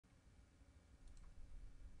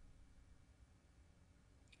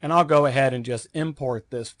And I'll go ahead and just import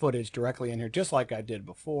this footage directly in here, just like I did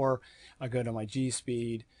before. I go to my G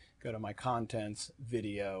Speed, go to my contents,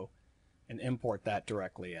 video, and import that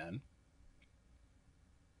directly in.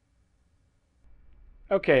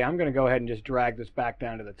 Okay, I'm going to go ahead and just drag this back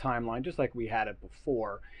down to the timeline just like we had it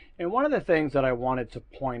before. And one of the things that I wanted to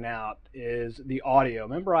point out is the audio.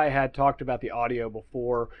 Remember I had talked about the audio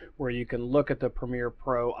before, where you can look at the Premiere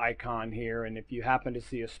Pro icon here, and if you happen to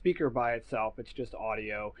see a speaker by itself, it's just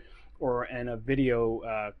audio. Or in a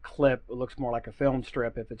video clip, it looks more like a film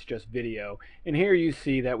strip if it's just video. And here you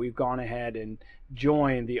see that we've gone ahead and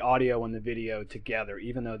joined the audio and the video together,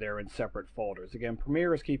 even though they're in separate folders. Again,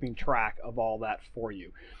 Premiere is keeping track of all that for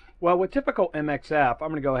you. Well, with typical MXF, I'm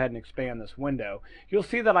going to go ahead and expand this window. You'll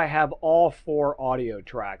see that I have all 4 audio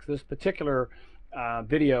tracks. This particular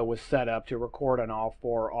video was set up to record on all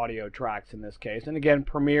 4 audio tracks in this case. And again,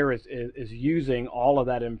 Premiere is using all of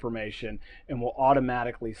that information and will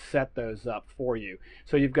automatically set those up for you.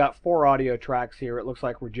 So you've got 4 audio tracks here. It looks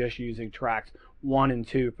like we're just using tracks 1 and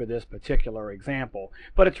 2 for this particular example.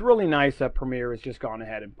 But it's really nice that Premiere has just gone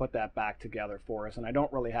ahead and put that back together for us, and I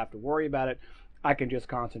don't really have to worry about it. I can just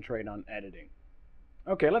concentrate on editing.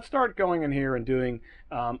 Okay, let's start going in here and doing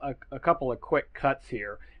a couple of quick cuts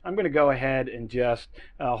here. I'm going to go ahead and just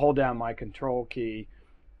hold down my Control key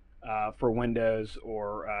for Windows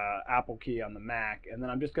or Apple key on the Mac, and then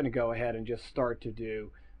I'm just going to go ahead and just start to do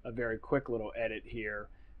a very quick little edit here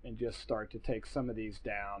and just start to take some of these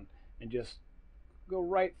down and just go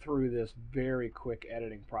right through this very quick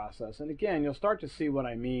editing process. And again, you'll start to see what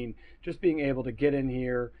I mean, just being able to get in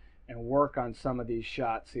here and work on some of these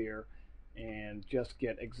shots here and just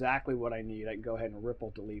get exactly what I need. I can go ahead and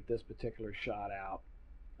ripple delete this particular shot out,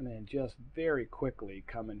 and then just very quickly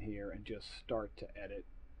come in here and just start to edit.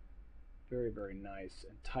 Very, very nice,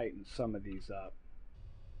 and tighten some of these up.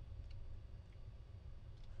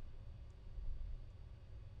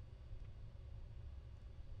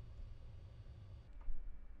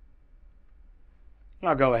 And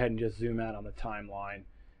I'll go ahead and just zoom out on the timeline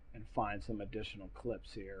and find some additional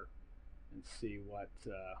clips here and see what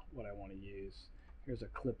I want to use. Here's a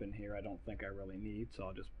clip in here I don't think I really need, so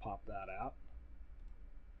I'll just pop that out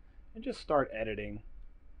and just start editing.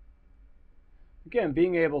 Again,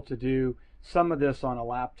 being able to do some of this on a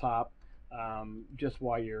laptop just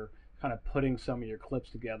while you're kind of putting some of your clips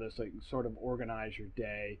together so you can sort of organize your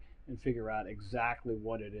day and figure out exactly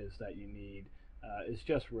what it is that you need is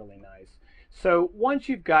just really nice. So once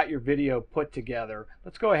you've got your video put together,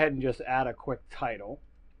 let's go ahead and just add a quick title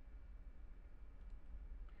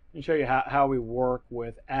and show you how we work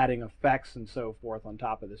with adding effects and so forth on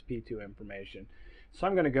top of this P2 information. So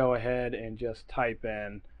I'm going to go ahead and just type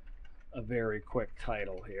in a very quick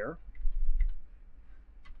title here.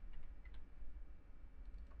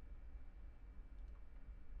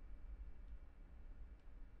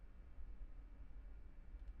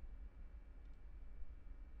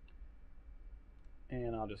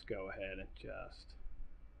 And I'll just go ahead and just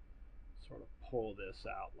sort of pull this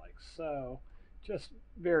out like so. Just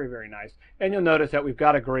very, very nice. And you'll notice that we've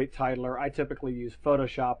got a great titler. I typically use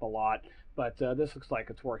Photoshop a lot, but this looks like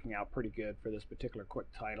it's working out pretty good for this particular quick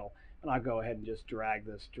title. And I'll go ahead and just drag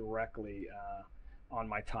this directly on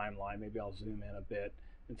my timeline. Maybe I'll zoom in a bit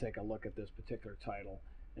and take a look at this particular title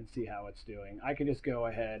and see how it's doing. I can just go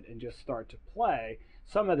ahead and just start to play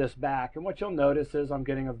some of this back, and what you'll notice is I'm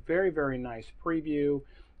getting a very, very nice preview.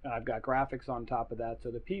 I've got graphics on top of that, so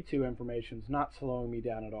the P2 information is not slowing me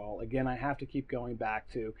down at all. Again, I have to keep going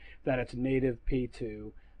back to that it's native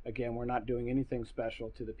P2. Again, we're not doing anything special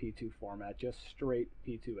to the P2 format, just straight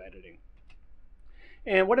P2 editing.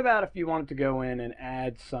 And what about if you wanted to go in and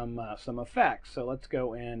add some effects? So let's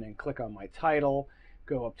go in and click on my title,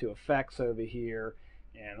 go up to effects over here,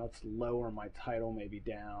 and let's lower my title maybe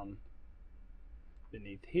down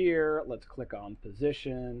beneath here. Let's click on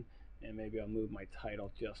position, and maybe I'll move my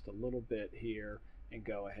title just a little bit here and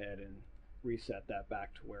go ahead and reset that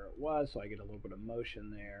back to where it was so I get a little bit of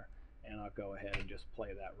motion there, and I'll go ahead and just play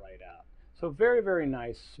that right out. So very, very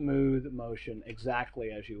nice, smooth motion,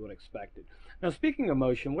 exactly as you would expect it. Now, speaking of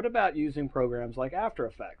motion, what about using programs like After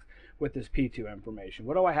Effects with this P2 information?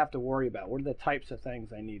 What do I have to worry about? What are the types of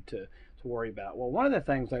things I need to worry about? Well, one of the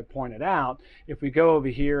things I pointed out, if we go over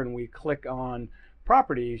here and we click on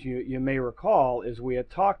properties, you may recall, is we had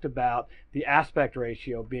talked about the aspect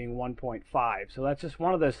ratio being 1.5. So that's just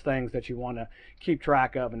one of those things that you want to keep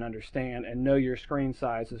track of and understand, and know your screen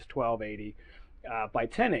size is 1280 by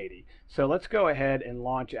 1080. So let's go ahead and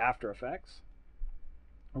launch After Effects.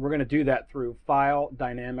 And we're going to do that through File,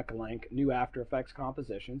 Dynamic Link, New After Effects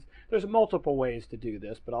Compositions. There's multiple ways to do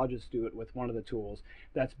this, but I'll just do it with one of the tools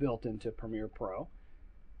that's built into Premiere Pro.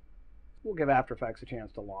 we'll give After Effects a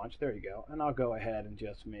chance to launch. There you go. And I'll go ahead and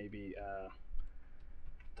just maybe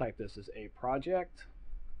type this as a project.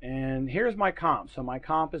 And here's my comp. So my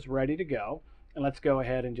comp is ready to go. And let's go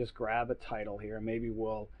ahead and just grab a title here. Maybe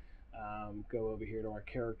we'll go over here to our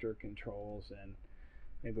character controls, and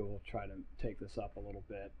maybe we'll try to take this up a little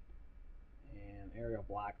bit. And Arial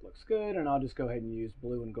Black looks good, and I'll just go ahead and use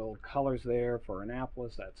blue and gold colors there for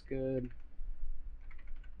Annapolis. That's good.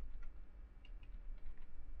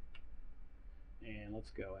 And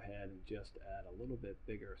let's go ahead and just add a little bit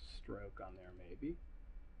bigger stroke on there maybe.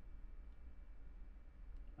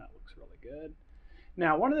 That looks really good.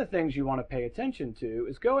 Now, one of the things you want to pay attention to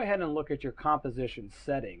is go ahead and look at your composition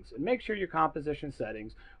settings and make sure your composition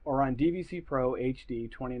settings are on DVC Pro HD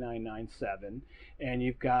 2997 and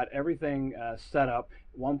you've got everything set up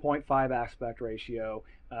 1.5 aspect ratio.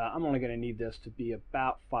 I'm only going to need this to be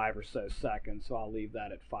about 5 or so seconds, so I'll leave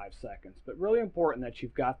that at 5 seconds. But really important that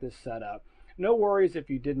you've got this set up. No worries if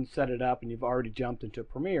you didn't set it up and you've already jumped into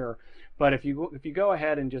Premiere, but if you go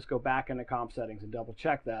ahead and just go back into comp settings and double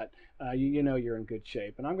check that, you know you're in good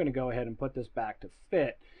shape. And I'm going to go ahead and put this back to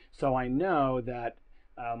fit so I know that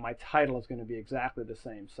my title is going to be exactly the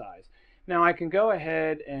same size. Now I can go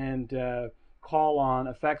ahead and call on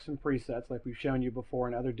effects and presets like we've shown you before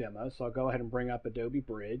in other demos. So I'll go ahead and bring up Adobe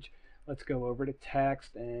Bridge. Let's go over to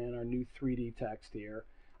text and our new 3D text here.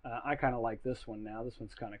 I kind of like this one now. This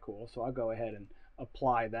one's kind of cool. So I'll go ahead and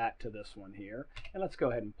apply that to this one here. And let's go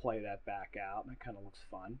ahead and play that back out. That kind of looks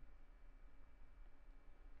fun.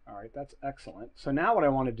 All right, that's excellent. So now what I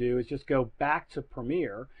want to do is just go back to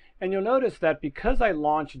Premiere. And you'll notice that because I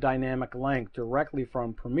launched Dynamic Link directly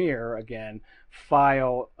from Premiere, again,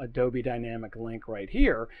 File, Adobe Dynamic Link right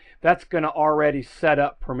here, that's going to already set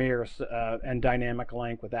up Premiere and Dynamic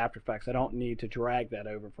Link with After Effects. I don't need to drag that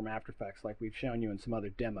over from After Effects like we've shown you in some other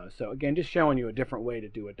demos. So again, just showing you a different way to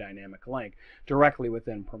do a Dynamic Link directly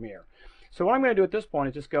within Premiere. So what I'm going to do at this point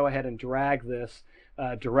is just go ahead and drag this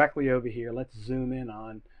directly over here. Let's zoom in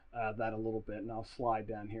on that a little bit, and I'll slide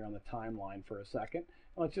down here on the timeline for a second.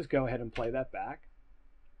 Let's just go ahead and play that back.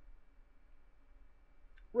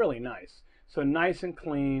 Really nice. So nice and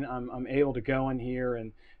clean. I'm able to go in here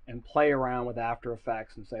and play around with After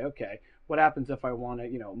Effects and say, okay, what happens if I want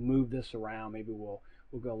to, move this around? Maybe we'll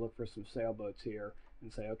go look for some sailboats here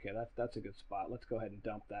and say, okay, that's a good spot. Let's go ahead and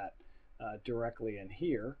dump that directly in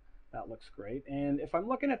here. That looks great. And if I'm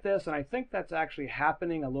looking at this and I think that's actually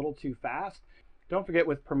happening a little too fast, don't forget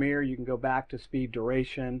with Premiere you can go back to speed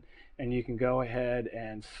duration and you can go ahead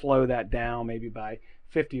and slow that down maybe by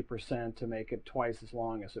 50% to make it twice as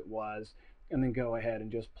long as it was, and then go ahead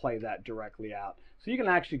and just play that directly out. So you can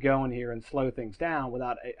actually go in here and slow things down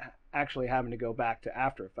without actually having to go back to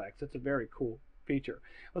After Effects. It's a very cool feature.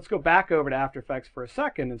 Let's go back over to After Effects for a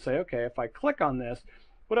second and say, okay, if I click on this,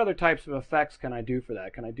 what other types of effects can I do for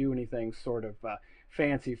that? Can I do anything sort of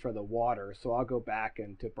fancy for the water? So I'll go back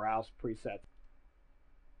into Browse Presets.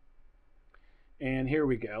 And here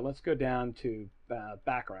we go. Let's go down to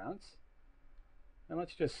backgrounds. And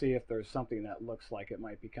let's just see if there's something that looks like it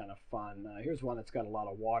might be kind of fun. Here's one that's got a lot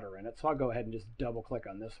of water in it. So I'll go ahead and just double click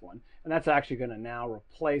on this one. And that's actually going to now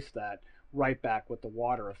replace that right back with the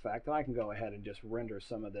water effect. And I can go ahead and just render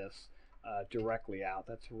some of this directly out.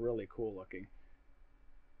 That's really cool looking.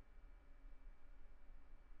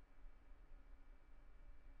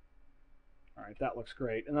 All right, that looks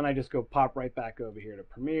great. And then I just go pop right back over here to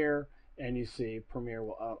Premiere. And you see Premiere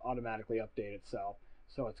will automatically update itself.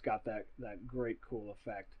 So it's got that great cool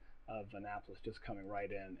effect of Annapolis just coming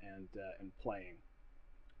right in and playing.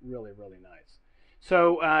 Really, really nice.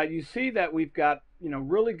 So you see that we've got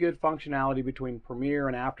really good functionality between Premiere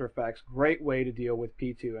and After Effects. Great way to deal with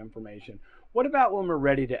P2 information. What about when we're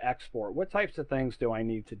ready to export? What types of things do I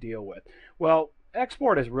need to deal with? Well,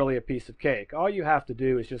 export is really a piece of cake. All you have to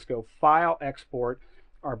do is just go File, Export,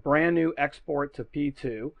 our brand new Export to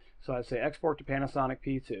P2. So I say Export to Panasonic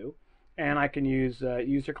P2, and I can use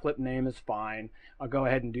user clip name is fine. I'll go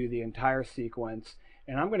ahead and do the entire sequence,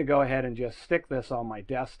 and I'm going to go ahead and just stick this on my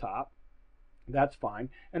desktop. That's fine.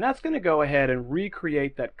 And that's going to go ahead and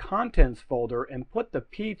recreate that contents folder and put the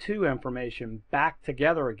P2 information back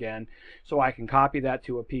together again, so I can copy that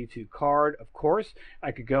to a P2 card. Of course,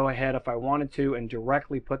 I could go ahead if I wanted to and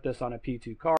directly put this on a P2 card.